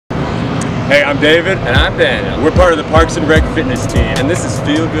Hey, I'm David. And I'm Daniel. We're part of the Parks and Rec fitness team. And this is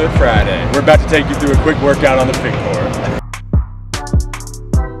Feel Good Friday. We're about to take you through a quick workout on the fit core.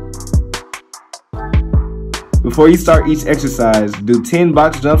 Before you start each exercise, do 10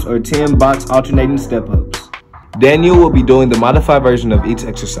 box jumps or 10 box alternating step-ups. Daniel will be doing the modified version of each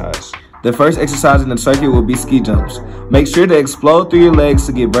exercise. The first exercise in the circuit will be ski jumps. Make sure to explode through your legs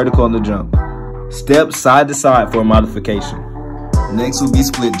to get vertical on the jump. Step side to side for a modification. Next will be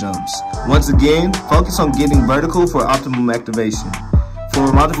split jumps. Once again, focus on getting vertical for optimum activation. For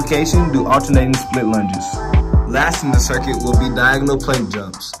a modification, do alternating split lunges. Last in the circuit will be diagonal plank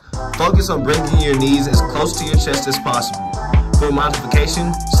jumps. Focus on bringing your knees as close to your chest as possible. For a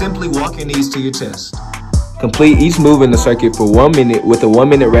modification, simply walk your knees to your chest. Complete each move in the circuit for 1 minute with a 1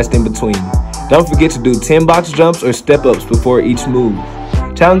 minute rest in between. Don't forget to do 10 box jumps or step-ups before each move.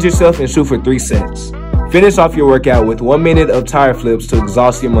 Challenge yourself and shoot for 3 sets. Finish off your workout with 1 minute of tire flips to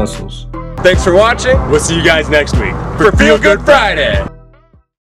exhaust your muscles. Thanks for watching. We'll see you guys next week for Feel Good Friday.